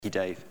you,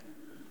 Dave.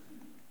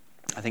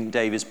 I think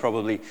Dave is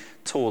probably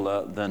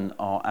taller than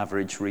our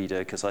average reader,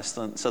 because I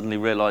suddenly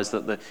realised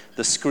that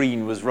the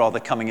screen was rather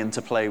coming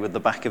into play with the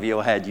back of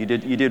your head. You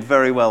did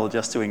very well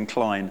just to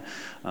incline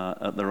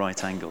at the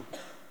right angle.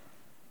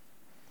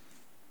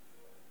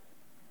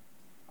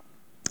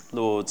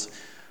 Lord,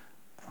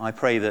 I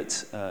pray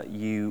that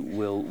you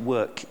will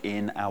work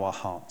in our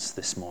hearts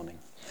this morning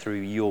through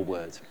your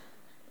word.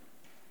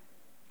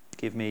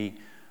 Give me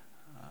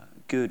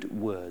good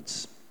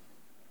words,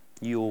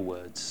 your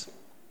words,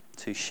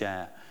 to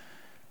share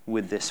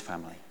with this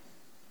family.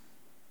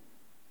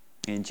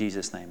 In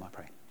Jesus' name I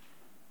pray.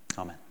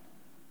 Amen.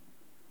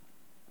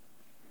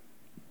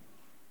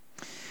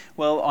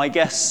 Well, I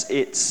guess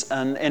it's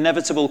an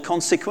inevitable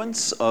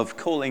consequence of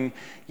calling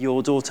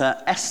your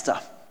daughter Esther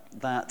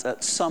that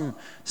at some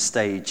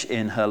stage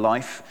in her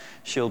life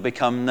she'll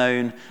become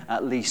known,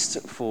 at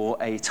least for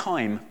a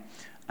time,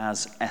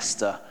 as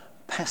Esther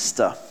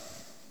Pester.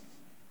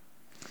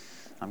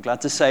 I'm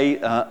glad to say,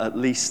 at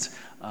least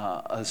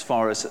as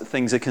far as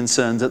things are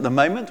concerned at the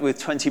moment, with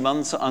 20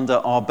 months under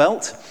our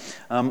belt,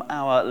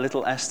 our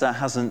little Esther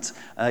hasn't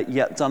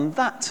yet done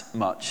that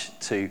much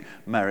to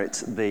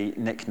merit the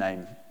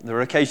nickname. There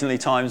are occasionally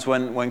times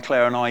when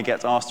Claire and I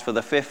get asked for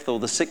the 5th or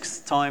the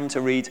 6th time to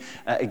read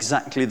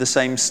exactly the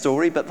same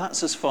story, but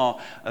that's as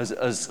far as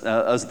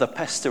the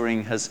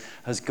pestering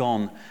has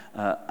gone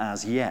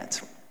as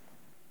yet.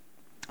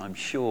 I'm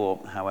sure,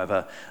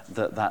 however,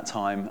 that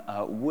time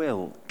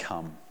will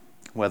come.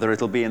 Whether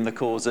it'll be in the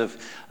cause of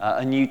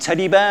a new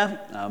teddy bear,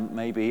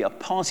 maybe a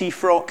party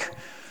frock,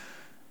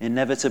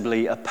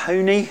 inevitably a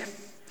pony,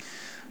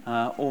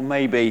 or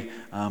maybe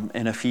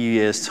in a few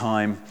years'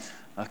 time,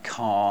 a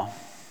car.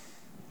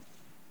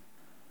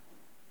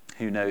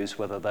 Who knows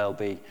whether they'll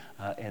be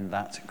in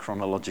that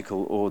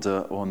chronological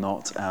order or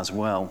not as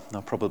well.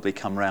 They'll probably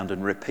come round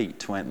and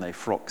repeat, won't they?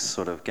 Frocks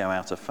sort of go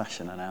out of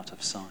fashion and out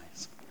of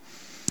size.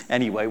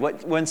 Anyway,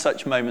 when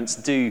such moments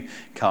do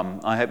come,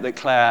 I hope that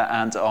Claire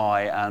and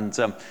I, and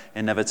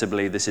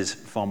inevitably this is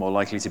far more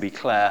likely to be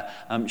Claire,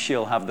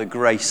 she'll have the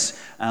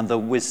grace and the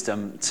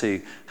wisdom to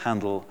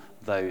handle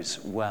those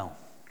well.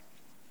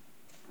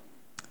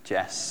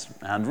 Jess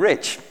and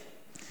Rich,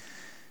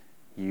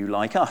 you,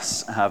 like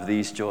us, have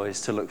these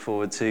joys to look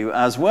forward to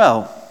as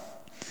well.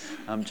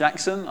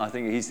 Jackson, I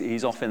think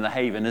he's off in the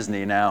Haven, isn't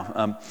he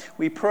now?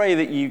 We pray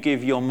that you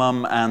give your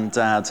mum and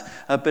dad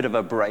a bit of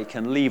a break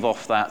and leave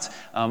off that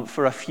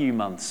for a few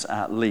months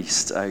at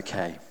least,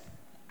 okay.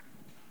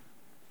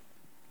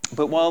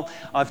 But while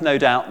I've no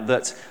doubt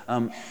that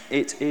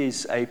it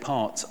is a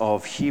part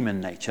of human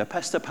nature,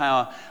 pester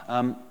power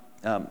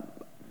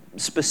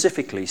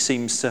specifically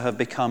seems to have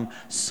become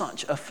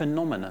such a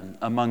phenomenon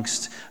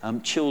amongst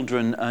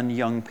children and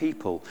young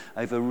people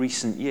over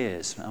recent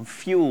years,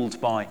 fueled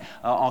by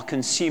our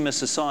consumer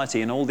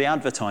society and all the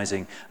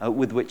advertising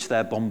with which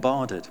they're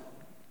bombarded.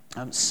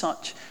 To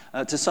such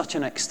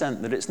an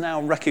extent that it's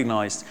now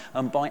recognised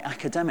by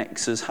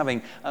academics as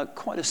having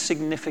quite a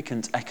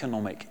significant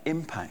economic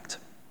impact.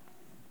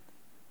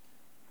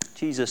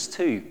 Jesus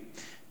too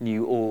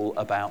knew all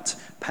about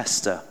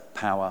pester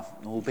power,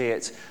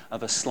 albeit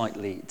of a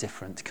slightly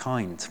different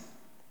kind.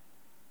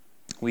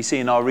 We see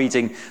in our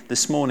reading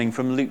this morning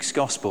from Luke's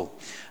Gospel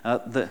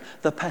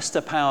the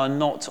pester power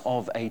not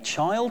of a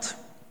child,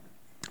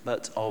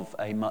 but of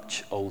a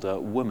much older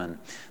woman,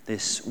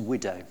 this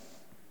widow.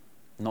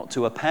 Not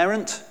to a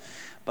parent,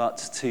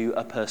 but to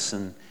a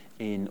person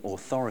in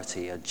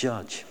authority, a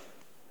judge.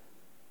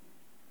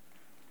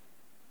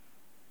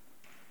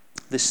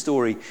 This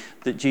story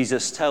that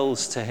Jesus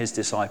tells to his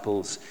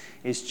disciples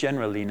is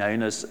generally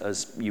known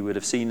as you would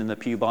have seen in the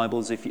Pew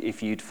Bibles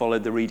if you'd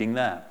followed the reading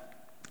there.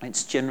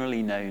 It's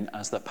generally known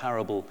as the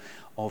parable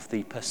of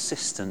the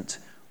persistent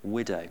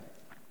widow.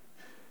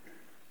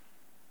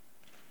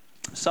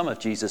 Some of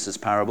Jesus'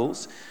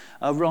 parables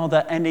are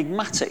rather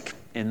enigmatic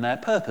in their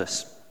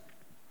purpose,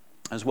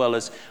 as well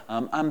as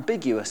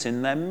ambiguous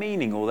in their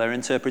meaning or their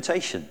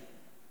interpretation.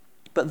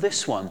 But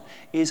this one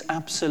is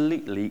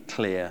absolutely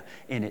clear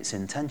in its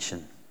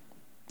intention.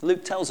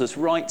 Luke tells us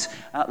right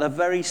at the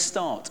very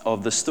start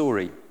of the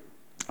story,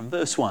 in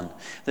verse 1,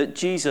 that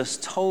Jesus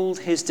told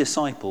his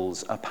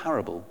disciples a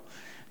parable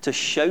to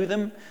show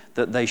them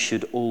that they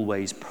should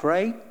always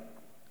pray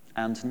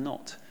and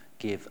not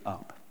give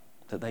up.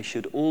 That they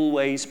should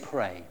always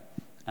pray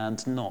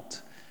and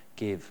not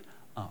give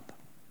up.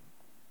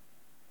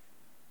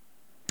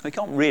 We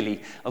can't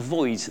really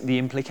avoid the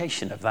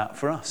implication of that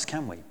for us,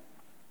 can we?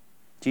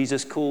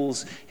 Jesus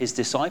calls his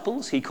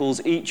disciples, he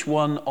calls each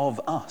one of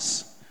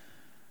us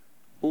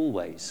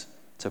always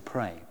to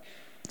pray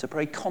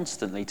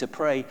constantly, to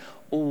pray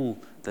all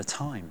the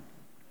time.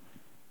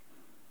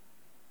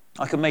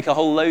 I could make a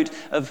whole load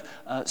of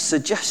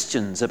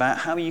suggestions about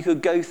how you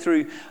could go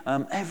through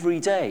every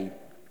day,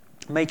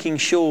 making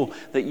sure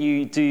that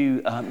you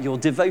do your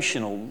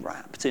devotional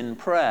wrapped in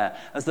prayer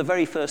as the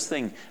very first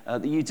thing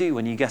that you do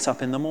when you get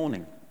up in the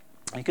morning.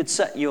 You could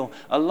set your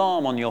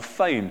alarm on your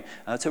phone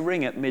to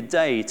ring at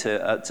midday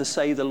to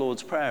say the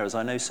Lord's Prayer, as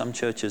I know some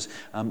churches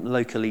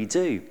locally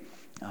do.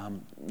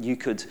 You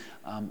could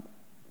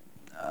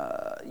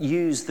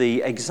use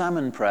the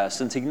examen prayer,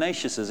 St.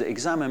 Ignatius's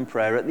examen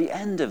prayer at the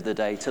end of the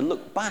day, to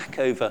look back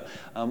over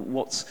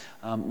what's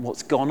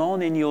gone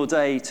on in your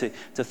day, to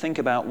think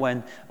about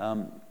when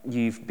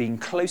you've been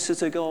closer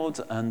to God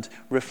and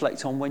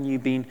reflect on when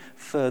you've been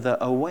further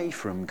away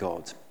from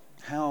God.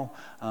 How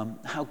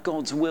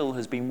God's will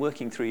has been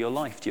working through your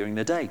life during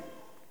the day.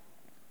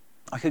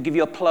 I could give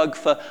you a plug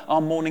for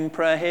our morning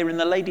prayer here in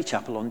the Lady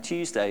Chapel on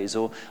Tuesdays,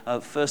 or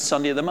first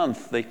Sunday of the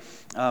month,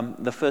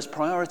 the first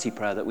priority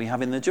prayer that we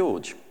have in the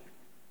George.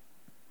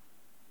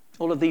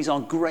 All of these are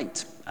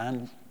great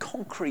and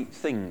concrete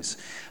things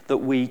that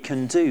we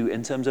can do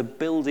in terms of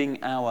building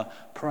our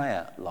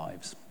prayer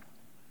lives.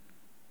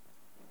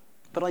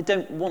 But I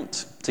don't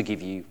want to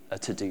give you a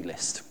to-do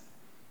list.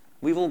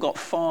 We've all got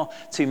far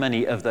too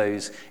many of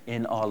those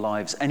in our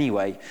lives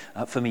anyway,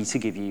 for me to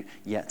give you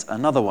yet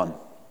another one.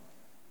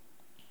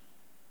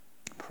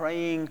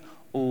 Praying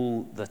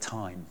all the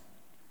time,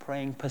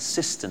 praying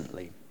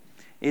persistently,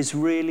 is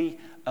really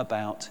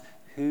about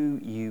who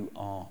you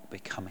are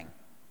becoming.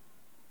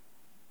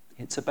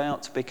 It's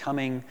about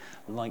becoming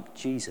like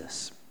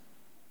Jesus.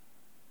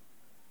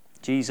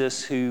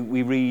 Jesus, who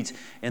we read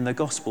in the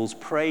Gospels,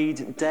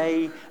 prayed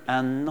day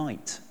and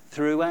night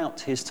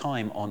throughout his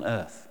time on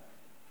earth,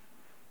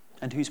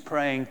 and who's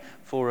praying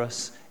for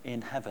us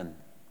in heaven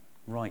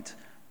right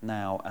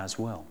now as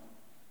well.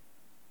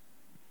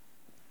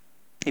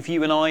 If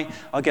you and I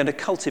are going to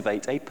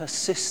cultivate a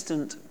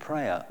persistent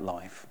prayer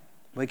life,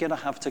 we're going to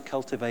have to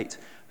cultivate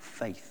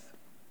faith.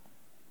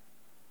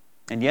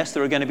 And yes,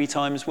 there are going to be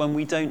times when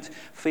we don't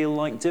feel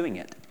like doing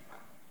it,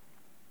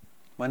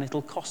 when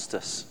it'll cost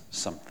us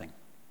something.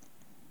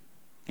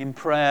 In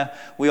prayer,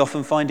 we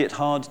often find it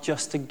hard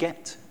just to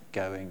get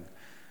going,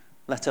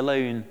 let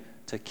alone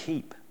to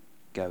keep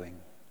going.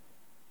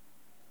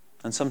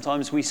 And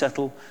sometimes we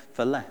settle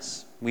for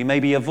less. We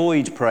maybe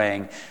avoid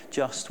praying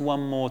just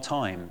one more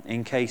time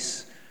in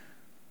case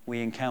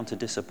we encounter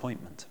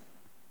disappointment.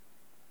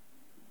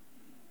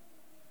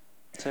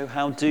 So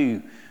how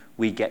do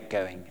we get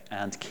going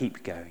and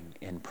keep going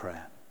in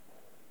prayer?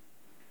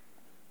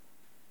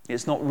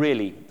 It's not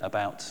really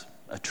about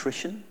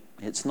attrition.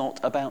 It's not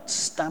about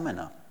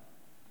stamina.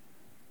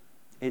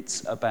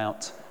 It's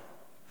about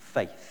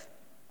faith.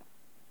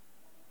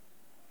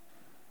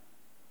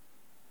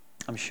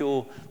 I'm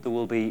sure there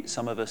will be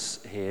some of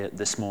us here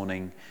this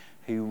morning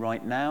who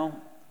right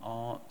now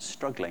are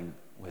struggling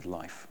with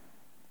life.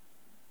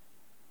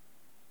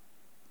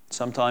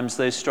 Sometimes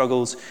those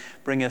struggles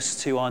bring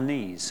us to our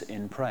knees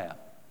in prayer.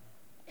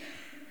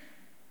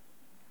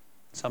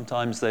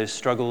 Sometimes those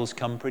struggles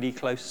come pretty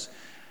close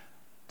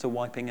to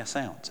wiping us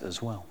out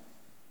as well.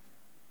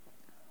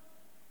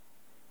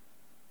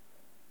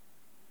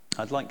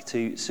 I'd like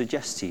to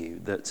suggest to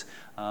you that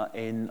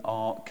in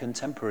our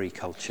contemporary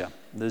culture,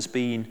 there's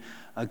been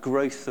a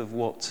growth of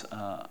what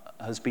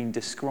has been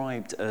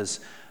described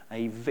as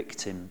a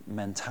victim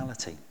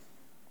mentality.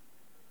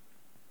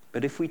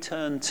 But if we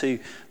turn to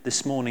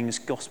this morning's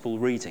gospel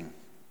reading,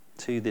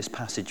 to this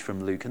passage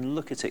from Luke, and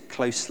look at it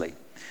closely,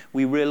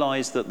 we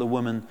realise that the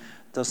woman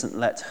doesn't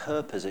let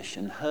her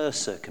position, her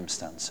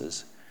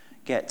circumstances,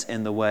 get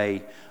in the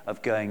way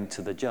of going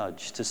to the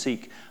judge to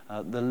seek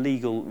the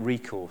legal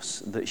recourse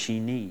that she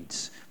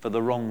needs for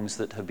the wrongs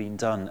that have been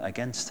done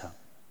against her.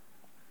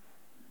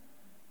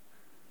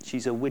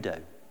 She's a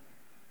widow.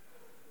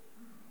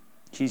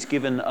 She's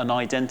given an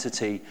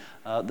identity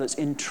that's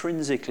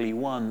intrinsically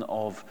one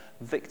of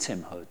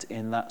victimhood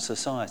in that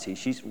society.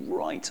 She's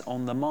right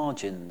on the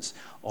margins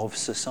of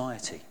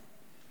society.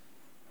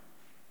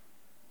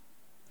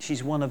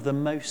 She's one of the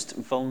most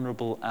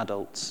vulnerable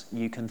adults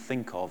you can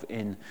think of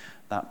in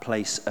that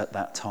place at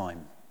that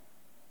time.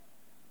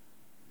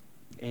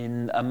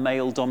 In a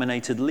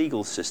male-dominated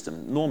legal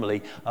system,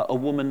 normally a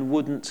woman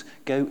wouldn't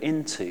go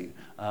into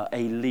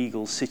a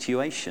legal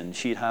situation.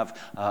 She'd have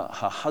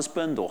her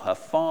husband or her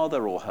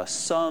father or her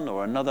son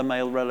or another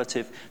male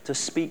relative to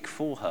speak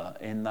for her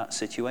in that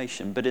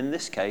situation. But in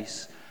this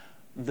case,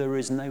 there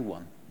is no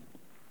one.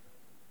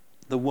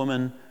 The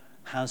woman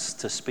has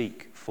to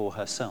speak for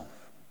herself.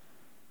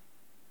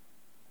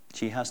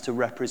 She has to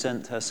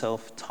represent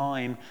herself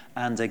time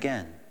and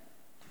again,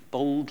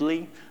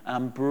 boldly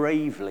and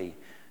bravely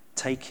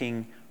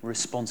taking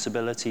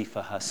responsibility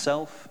for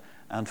herself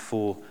and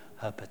for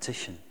her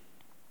petition.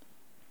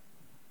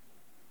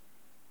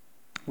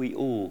 We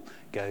all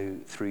go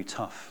through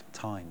tough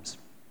times.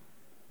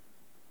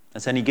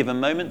 At any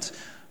given moment,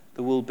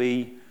 there will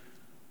be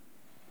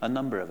a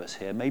number of us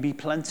here, maybe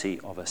plenty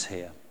of us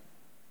here,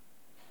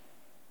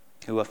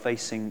 who are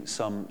facing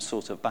some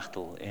sort of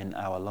battle in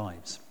our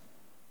lives.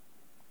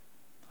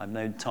 I've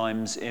known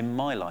times in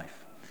my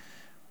life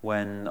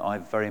when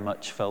I've very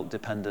much felt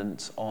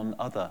dependent on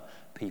other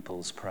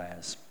people's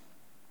prayers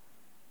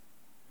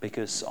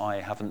because I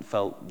haven't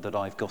felt that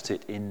I've got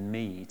it in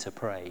me to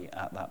pray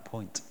at that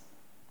point.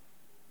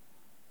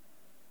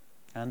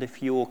 And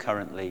if you're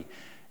currently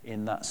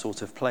in that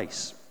sort of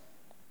place,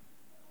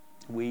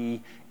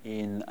 We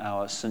in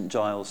our St.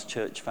 Giles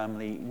Church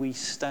family, we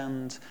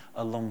stand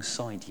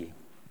alongside you.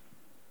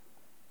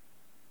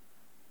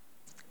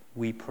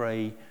 We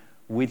pray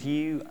with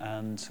you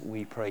and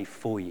we pray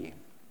for you.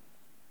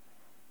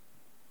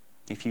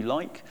 If you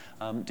like,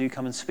 do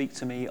come and speak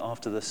to me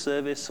after the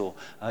service or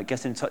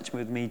get in touch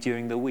with me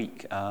during the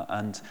week.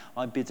 And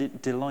I'd be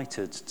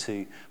delighted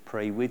to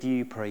pray with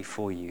you, pray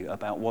for you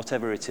about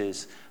whatever it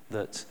is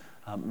that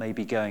may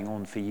be going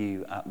on for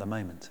you at the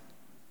moment.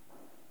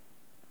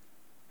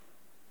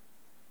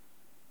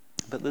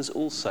 But there's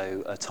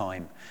also a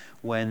time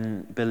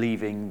when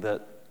believing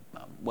that,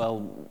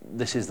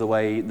 this is the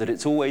way that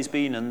it's always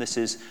been and this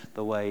is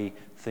the way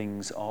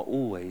things are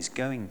always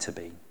going to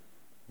be.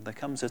 There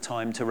comes a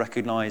time to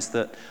recognise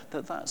that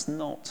that's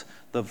not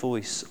the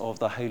voice of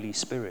the Holy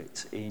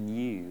Spirit in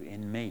you,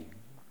 in me.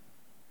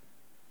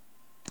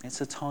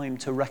 It's a time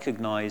to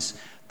recognise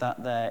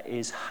that there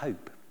is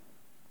hope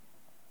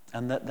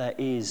and that there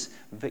is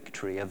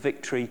victory, a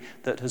victory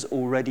that has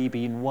already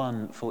been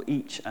won for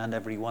each and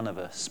every one of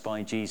us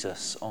by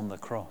Jesus on the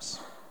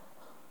cross.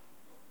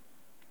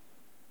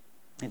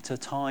 It's a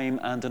time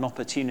and an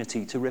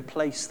opportunity to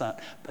replace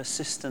that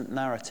persistent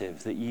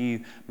narrative that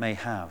you may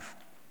have,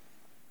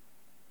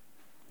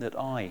 that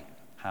I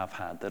have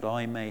had, that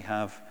I may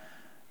have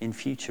in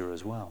future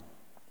as well,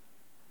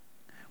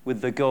 with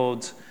the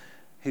God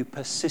who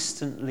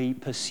persistently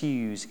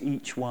pursues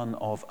each one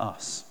of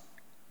us,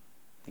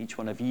 each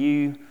one of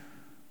you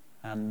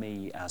and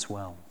me as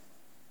well.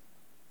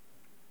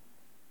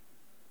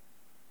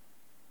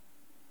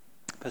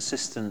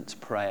 Persistent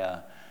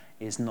prayer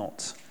is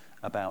not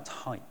about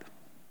hype,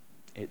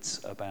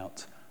 it's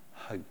about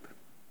hope.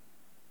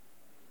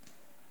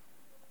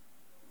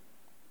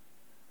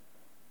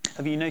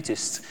 Have you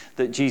noticed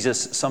that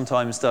Jesus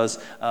sometimes does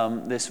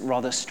this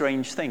rather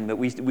strange thing that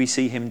we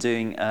see him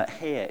doing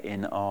here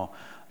in our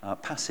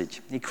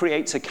passage? He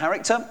creates a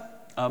character,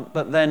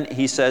 but then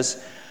he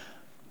says,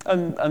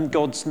 and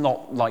God's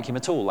not like him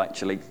at all,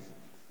 actually.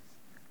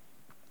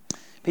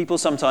 People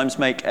sometimes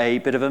make a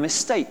bit of a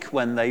mistake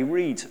when they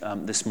read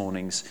this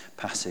morning's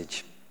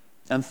passage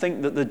and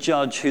think that the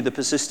judge who the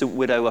persistent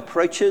widow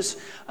approaches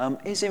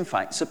is in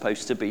fact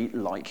supposed to be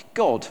like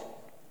God.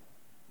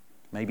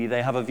 Maybe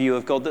they have a view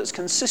of God that's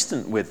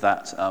consistent with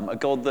that, a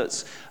God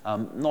that's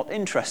not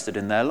interested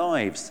in their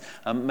lives,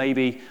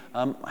 maybe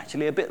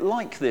actually a bit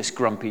like this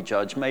grumpy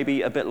judge,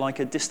 maybe a bit like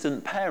a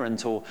distant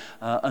parent or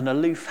an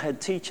aloof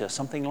head teacher,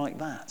 something like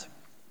that.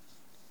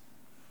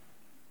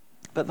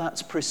 But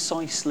that's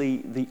precisely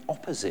the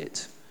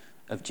opposite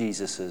of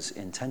Jesus'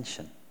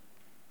 intention.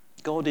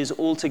 God is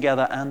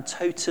altogether and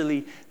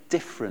totally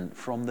different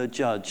from the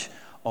judge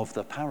of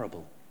the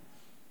parable.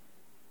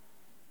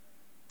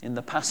 In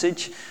the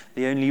passage,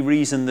 the only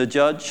reason the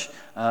judge,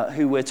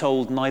 who we're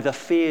told neither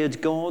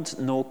feared God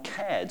nor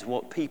cared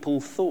what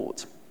people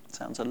thought,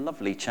 sounds a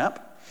lovely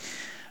chap,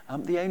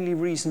 the only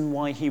reason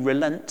why he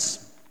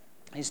relents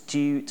is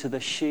due to the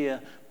sheer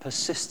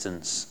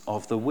persistence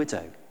of the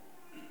widow.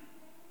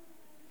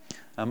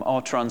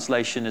 Our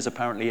translation is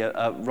apparently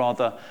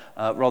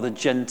rather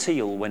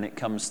genteel when it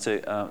comes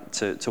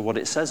to what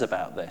it says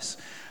about this.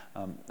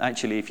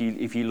 Actually, if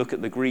you look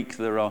at the Greek,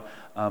 there are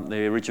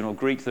the original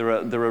Greek. There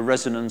are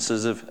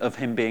resonances of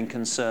him being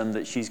concerned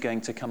that she's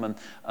going to come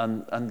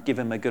and give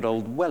him a good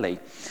old welly,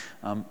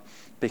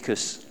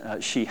 because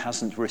she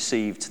hasn't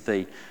received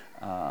the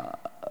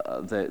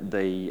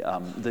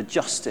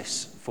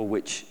justice for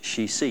which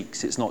she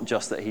seeks. It's not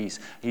just that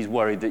he's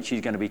worried that she's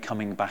going to be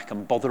coming back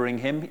and bothering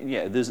him.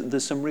 Yeah,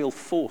 there's some real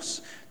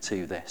force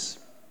to this.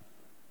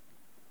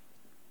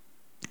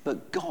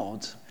 But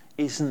God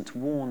isn't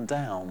worn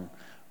down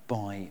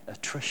by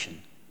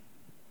attrition.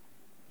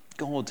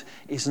 God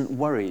isn't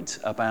worried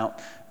about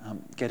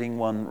getting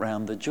one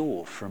round the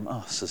jaw from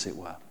us, as it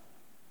were.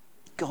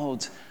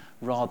 God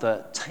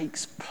rather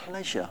takes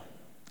pleasure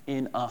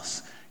in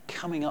us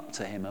coming up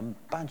to him and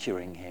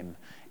badgering him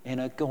in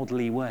a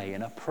godly way,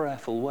 in a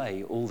prayerful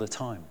way all the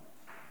time.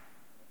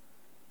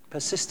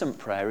 Persistent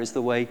prayer is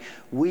the way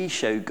we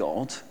show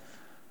God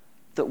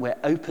that we're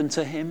open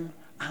to him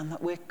and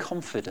that we're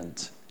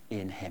confident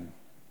in him.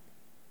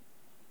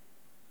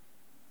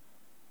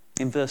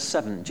 In verse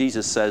 7,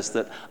 Jesus says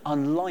that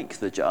unlike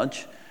the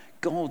judge,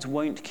 God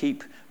won't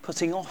keep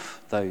putting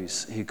off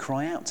those who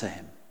cry out to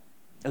him.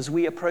 As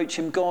we approach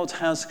him, God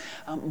has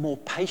more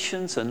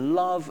patience and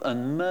love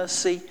and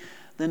mercy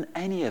than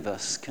any of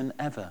us can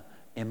ever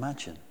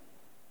imagine.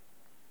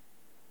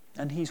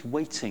 And he's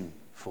waiting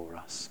for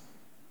us.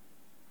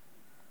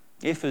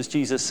 If, as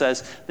Jesus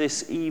says,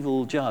 this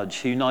evil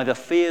judge who neither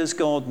fears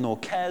God nor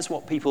cares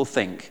what people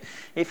think,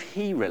 if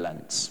he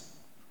relents,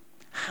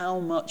 how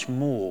much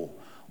more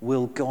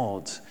will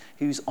God,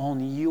 who's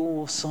on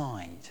your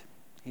side,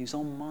 who's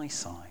on my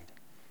side,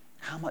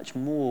 how much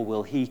more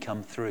will he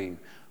come through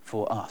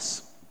for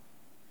us?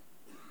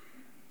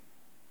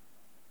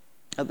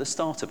 At the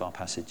start of our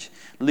passage,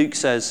 Luke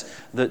says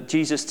that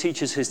Jesus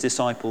teaches his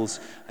disciples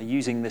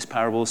using this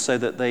parable so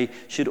that they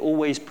should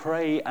always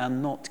pray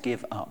and not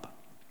give up.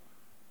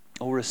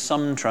 Or as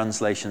some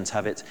translations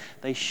have it,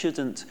 they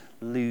shouldn't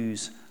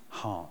lose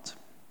heart.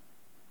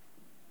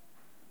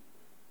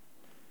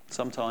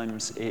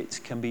 Sometimes it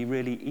can be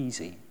really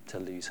easy to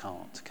lose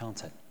heart,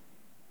 can't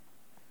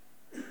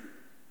it?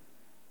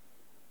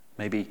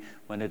 Maybe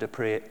when it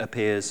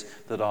appears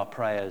that our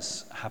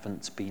prayers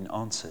haven't been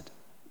answered.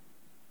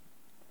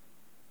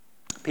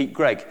 Pete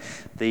Greig,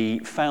 the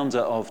founder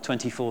of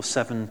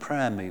 24/7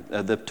 prayer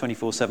the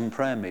 24/7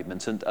 prayer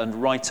movement and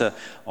writer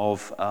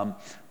of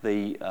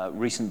the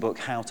recent book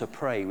How to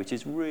Pray, which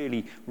is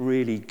really,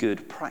 really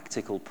good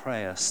practical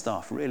prayer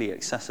stuff, really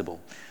accessible.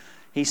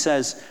 He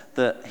says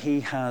that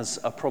he has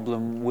a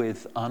problem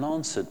with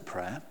unanswered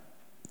prayer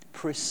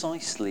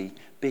precisely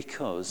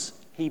because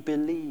he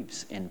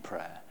believes in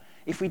prayer.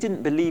 If we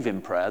didn't believe in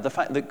prayer, the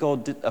fact that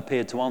God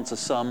appeared to answer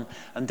some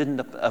and didn't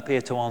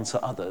appear to answer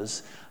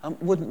others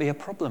wouldn't be a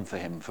problem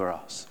for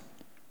us.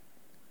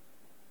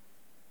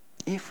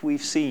 If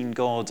we've seen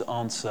God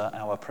answer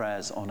our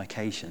prayers on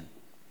occasion,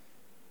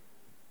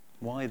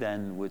 why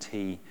then would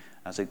he,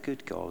 as a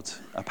good God,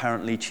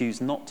 apparently choose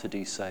not to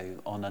do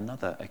so on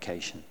another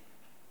occasion?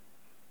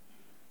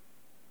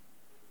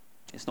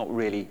 It's not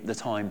really the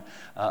time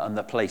and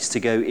the place to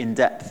go in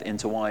depth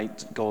into why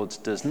God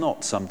does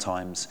not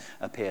sometimes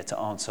appear to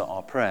answer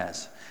our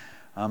prayers.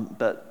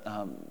 But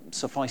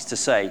suffice to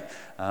say,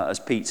 as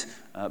Pete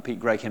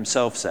Greig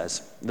himself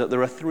says, that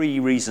there are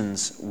three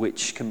reasons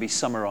which can be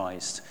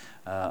summarized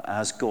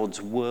as God's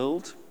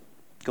world,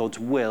 God's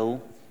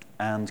will,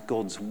 and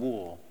God's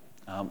war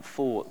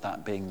for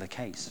that being the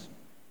case.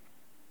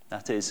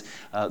 That is,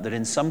 that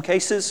in some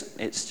cases,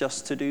 it's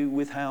just to do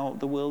with how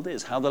the world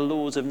is, how the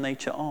laws of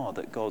nature are,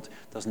 that God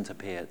doesn't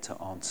appear to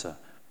answer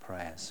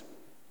prayers.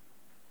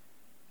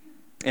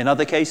 In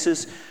other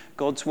cases,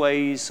 God's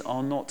ways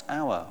are not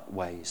our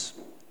ways.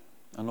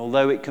 And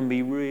although it can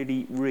be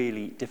really,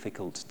 really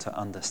difficult to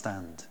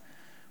understand,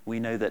 we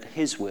know that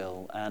his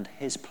will and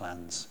his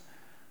plans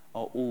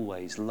are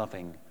always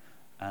loving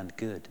and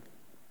good.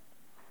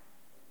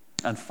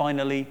 And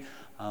finally,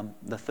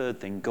 the third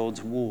thing,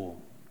 God's war.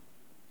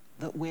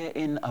 That we're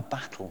in a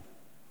battle.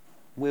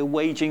 We're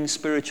waging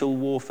spiritual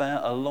warfare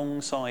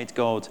alongside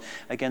God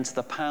against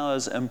the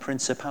powers and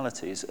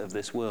principalities of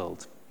this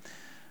world.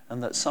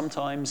 And that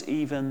sometimes,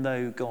 even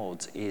though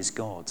God is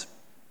God,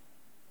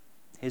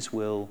 his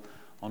will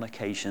on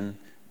occasion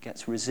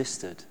gets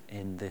resisted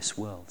in this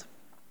world.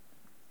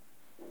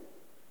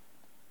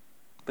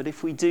 But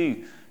if we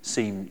do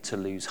seem to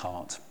lose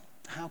heart,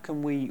 how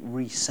can we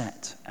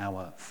reset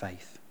our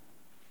faith?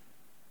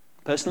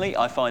 Personally,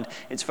 I find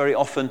it's very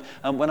often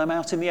when I'm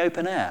out in the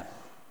open air,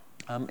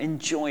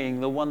 enjoying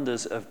the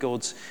wonders of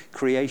God's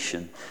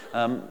creation.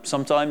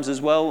 Sometimes as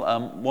well,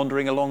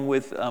 wandering along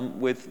with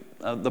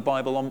the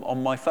Bible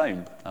on my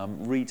phone,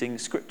 reading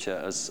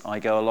scripture as I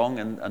go along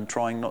and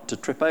trying not to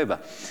trip over.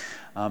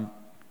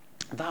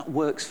 That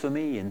works for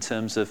me in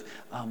terms of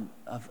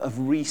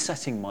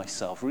resetting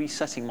myself,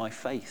 resetting my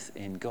faith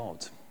in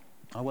God.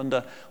 I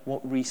wonder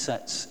what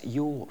resets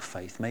your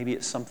faith. Maybe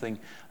it's something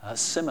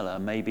similar.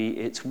 Maybe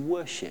it's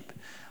worship.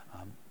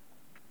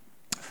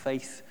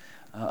 Faith,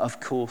 of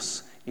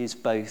course, is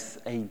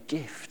both a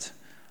gift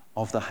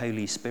of the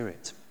Holy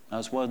Spirit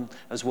as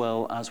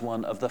well as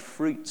one of the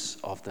fruits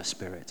of the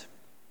Spirit.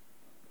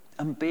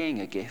 And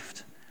being a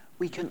gift,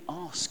 we can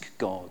ask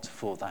God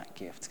for that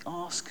gift.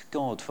 Ask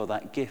God for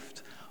that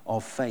gift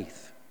of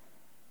faith.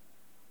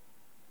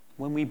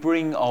 When we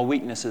bring our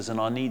weaknesses and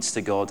our needs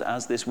to God,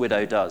 as this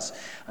widow does,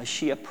 as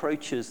she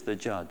approaches the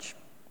judge,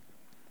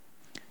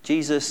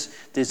 Jesus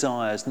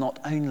desires not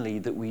only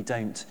that we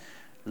don't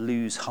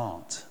lose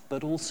heart,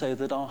 but also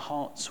that our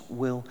hearts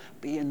will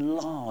be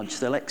enlarged,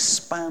 they'll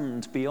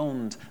expand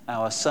beyond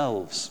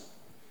ourselves.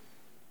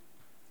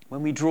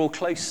 When we draw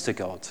close to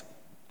God,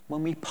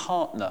 when we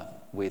partner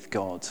with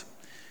God,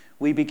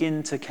 we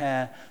begin to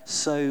care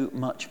so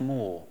much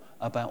more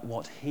about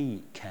what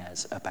he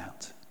cares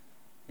about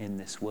in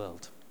this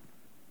world.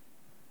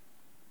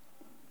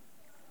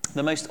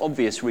 The most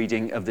obvious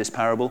reading of this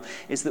parable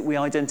is that we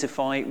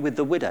identify with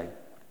the widow,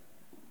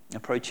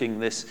 approaching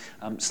this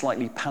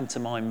slightly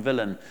pantomime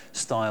villain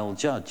style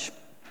judge.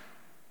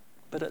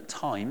 But at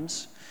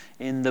times,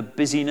 in the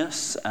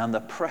busyness and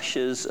the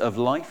pressures of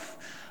life,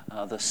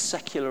 the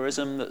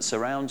secularism that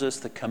surrounds us,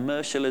 the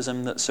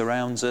commercialism that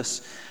surrounds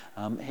us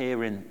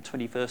here in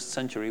 21st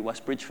century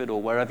West Bridgford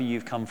or wherever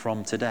you've come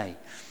from today,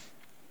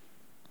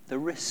 the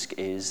risk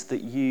is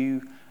that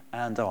you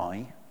and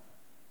I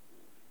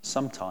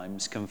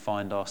sometimes can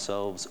find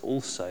ourselves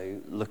also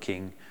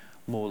looking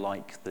more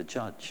like the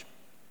judge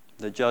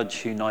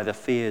who neither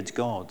feared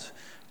God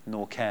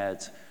nor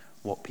cared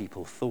what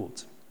people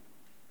thought.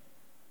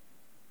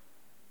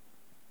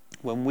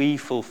 When we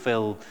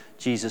fulfill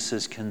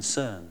Jesus'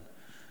 concern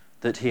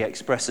that he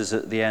expresses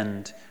at the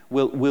end,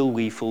 will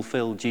we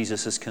fulfill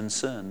Jesus'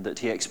 concern that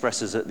he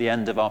expresses at the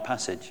end of our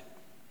passage?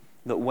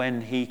 That when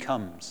he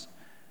comes,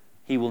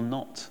 he will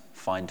not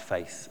find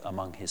faith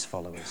among his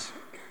followers.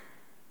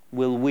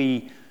 Will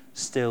we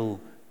still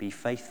be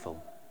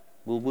faithful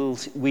Will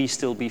we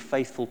still be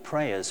faithful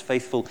prayers,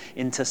 faithful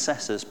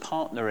intercessors,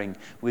 partnering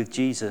with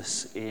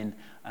Jesus in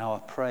our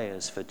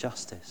prayers for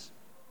justice?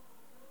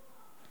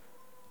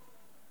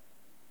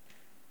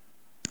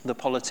 The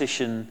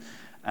politician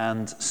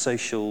and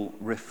social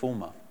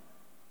reformer.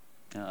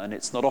 And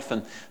it's not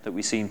often that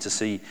we seem to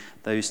see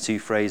those two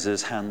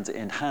phrases hand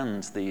in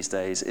hand these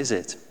days, is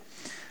it?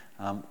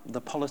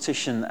 The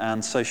politician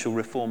and social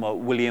reformer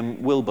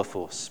William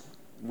Wilberforce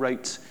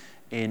wrote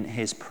in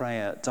his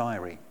prayer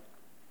diary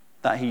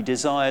that he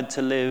desired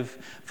to live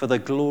for the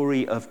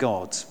glory of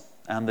God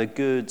and the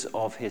good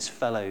of his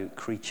fellow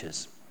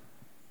creatures.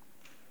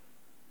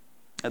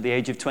 At the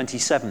age of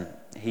 27,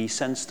 he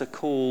sensed a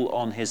call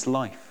on his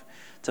life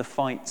to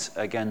fight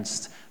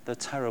against the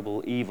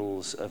terrible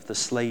evils of the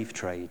slave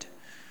trade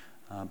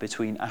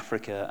between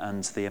Africa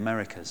and the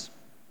Americas.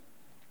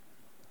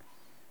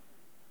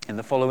 In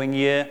the following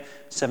year,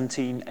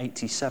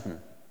 1787,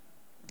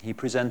 he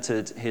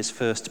presented his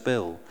first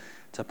bill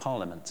to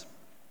Parliament,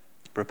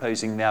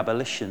 proposing the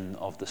abolition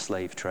of the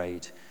slave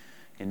trade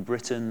in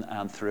Britain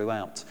and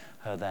throughout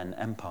her then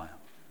empire.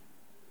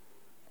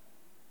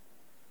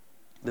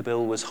 The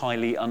bill was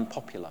highly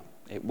unpopular.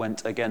 It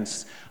went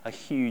against a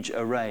huge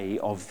array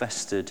of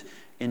vested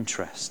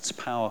interests,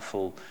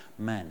 powerful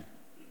men.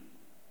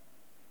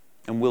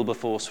 And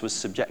Wilberforce was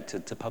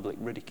subjected to public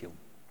ridicule.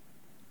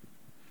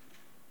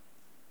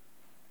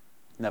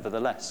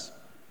 Nevertheless,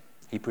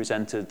 he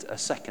presented a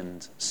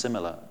second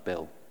similar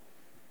bill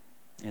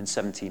in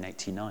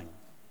 1789,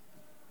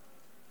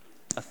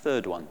 a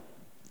third one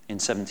in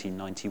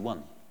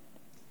 1791,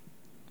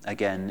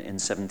 again in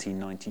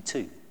 1792,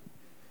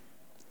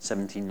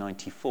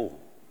 1794,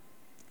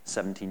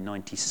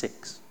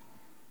 1796,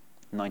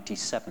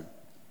 97,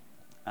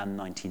 and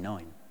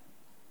 99.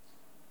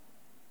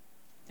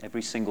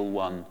 Every single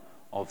one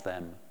of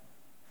them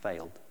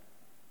failed.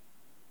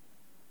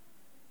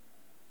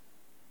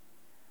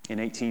 In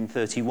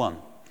 1831,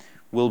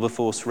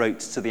 Wilberforce wrote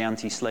to the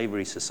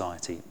Anti-Slavery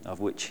Society, of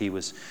which he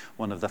was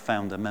one of the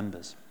founder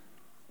members.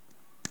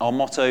 Our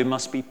motto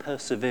must be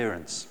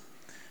perseverance,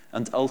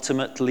 and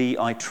ultimately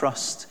I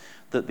trust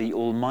that the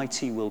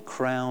Almighty will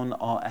crown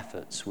our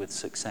efforts with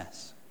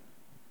success.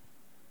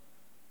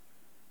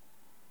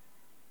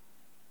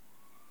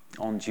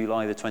 On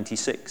July the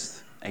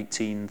 26th,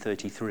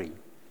 1833,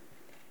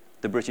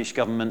 the British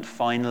government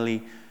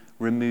finally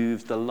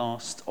removed the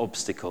last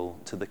obstacle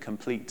to the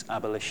complete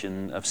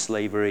abolition of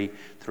slavery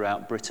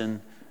throughout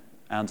Britain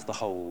and the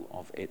whole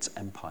of its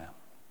empire.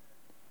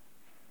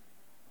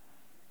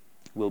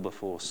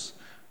 Wilberforce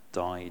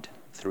died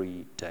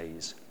 3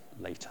 days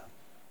later.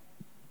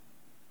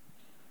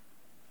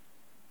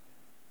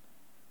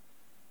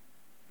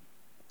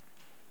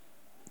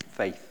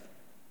 Faith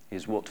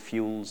is what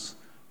fuels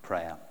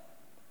prayer,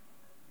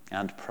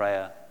 and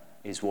prayer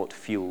is what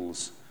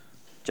fuels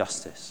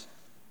justice.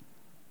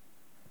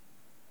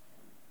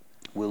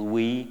 Will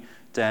we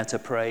dare to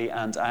pray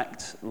and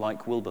act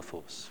like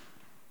Wilberforce,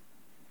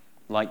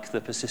 like the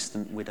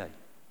persistent widow?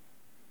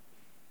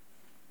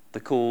 The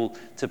call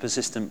to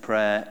persistent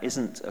prayer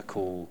isn't a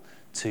call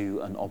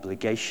to an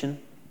obligation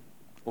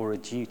or a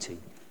duty.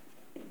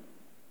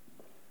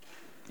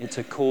 It's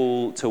a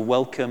call to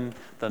welcome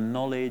the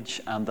knowledge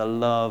and the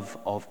love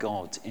of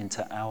God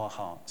into our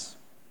hearts,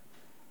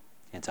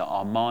 into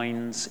our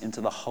minds, into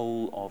the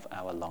whole of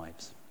our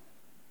lives.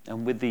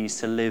 And with these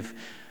to live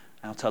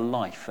out a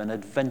life, an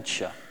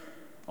adventure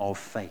of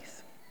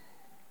faith.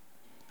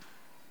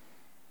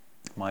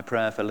 My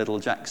prayer for little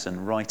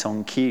Jackson, right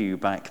on cue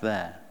back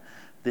there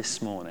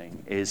this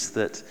morning, is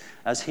that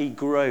as he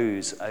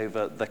grows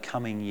over the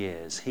coming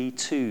years, he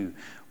too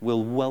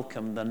will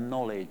welcome the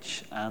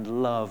knowledge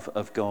and love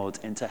of God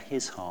into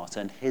his heart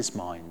and his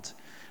mind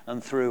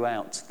and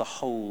throughout the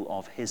whole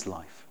of his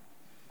life.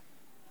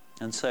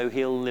 And so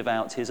he'll live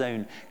out his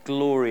own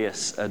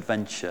glorious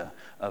adventure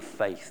of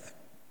faith,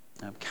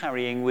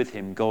 carrying with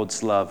him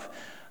God's love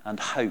and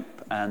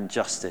hope and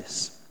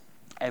justice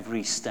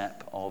every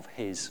step of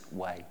his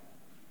way.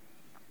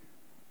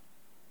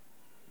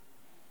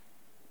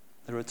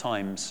 There are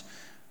times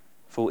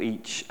for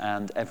each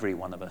and every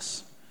one of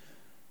us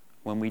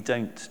when we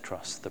don't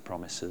trust the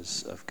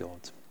promises of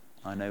God.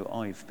 I know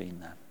I've been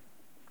there.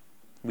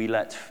 We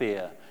let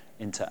fear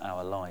into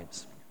our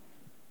lives.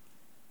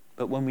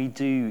 But when we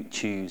do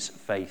choose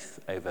faith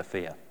over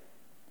fear,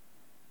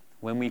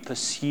 when we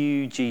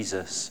pursue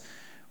Jesus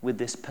with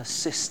this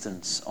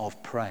persistence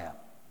of prayer,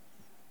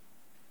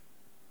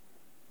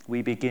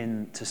 we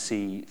begin to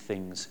see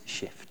things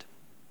shift.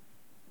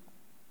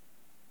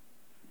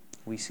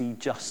 We see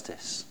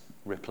justice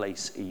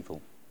replace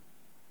evil.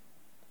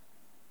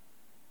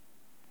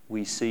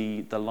 We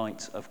see the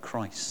light of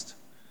Christ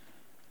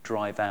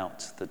drive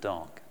out the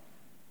dark.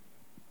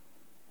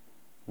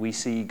 We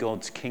see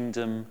God's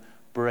kingdom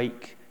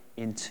break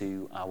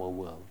into our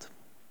world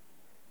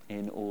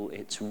in all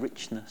its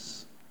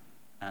richness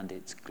and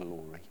its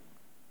glory.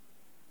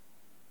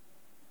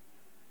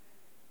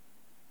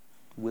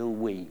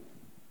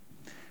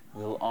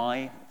 Will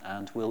I,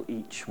 and will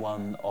each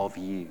one of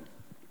you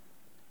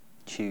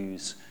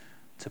choose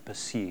to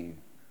pursue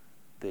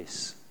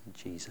this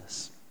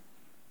Jesus.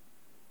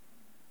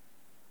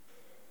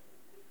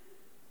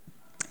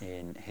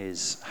 In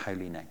his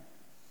holy name.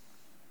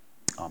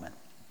 Amen.